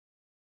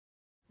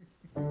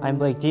I'm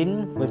Blake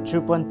Deaton with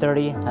Troop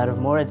 130 out of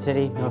Morehead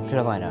City, North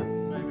Carolina.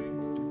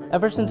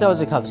 Ever since I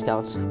was a Cub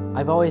Scout,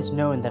 I've always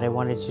known that I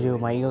wanted to do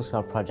my Eagle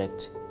Scout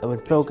project that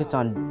would focus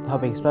on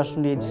helping special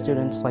needs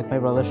students like my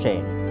brother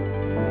Shane.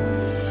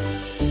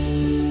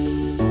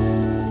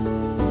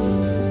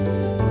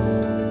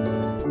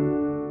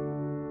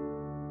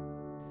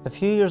 A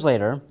few years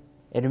later,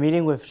 in a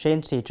meeting with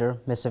Shane's teacher,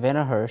 Miss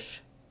Savannah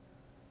Hirsch,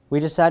 we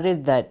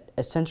decided that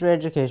a sensory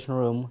education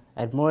room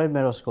at Morehead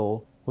Middle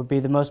School would be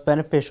the most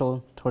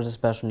beneficial towards the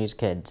special needs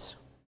kids.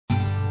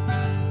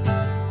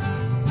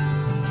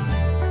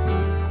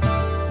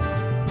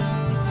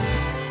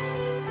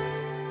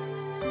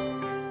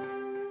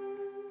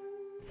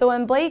 So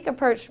when Blake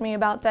approached me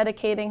about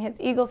dedicating his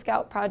Eagle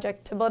Scout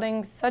project to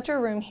building such a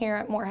room here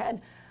at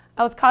Morehead,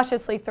 I was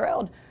cautiously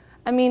thrilled.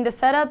 I mean, to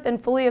set up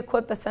and fully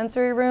equip a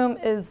sensory room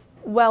is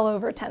well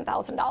over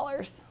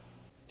 $10,000.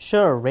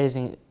 Sure,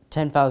 raising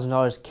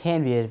 $10,000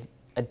 can be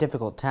a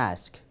difficult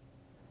task.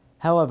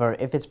 However,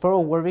 if it's for a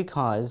worthy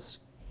cause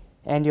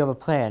and you have a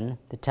plan,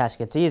 the task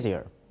gets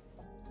easier.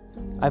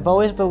 I've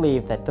always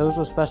believed that those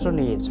with special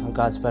needs are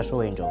God's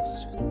special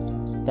angels.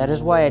 That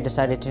is why I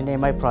decided to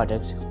name my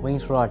project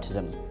Wings for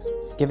Autism,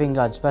 giving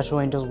God's special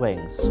angels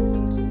wings.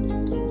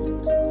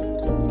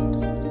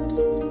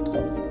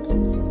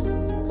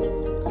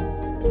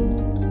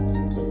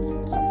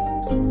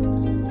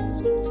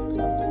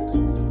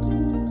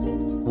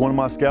 One of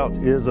my scouts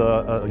is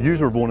a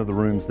user of one of the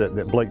rooms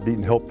that Blake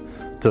Deaton helped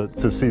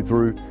to see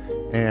through.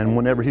 And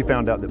whenever he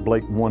found out that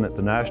Blake won at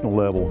the national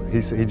level,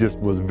 he just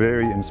was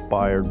very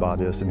inspired by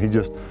this, and he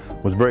just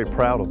was very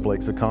proud of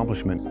Blake's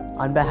accomplishment.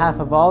 On behalf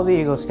of all the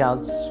Eagle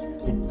Scouts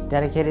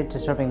dedicated to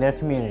serving their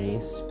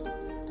communities,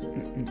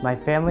 my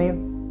family,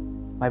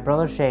 my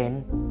brother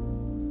Shane,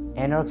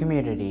 and our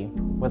community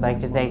would like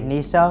to thank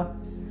NISA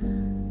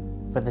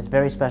for this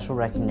very special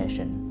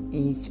recognition.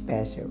 It's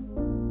special.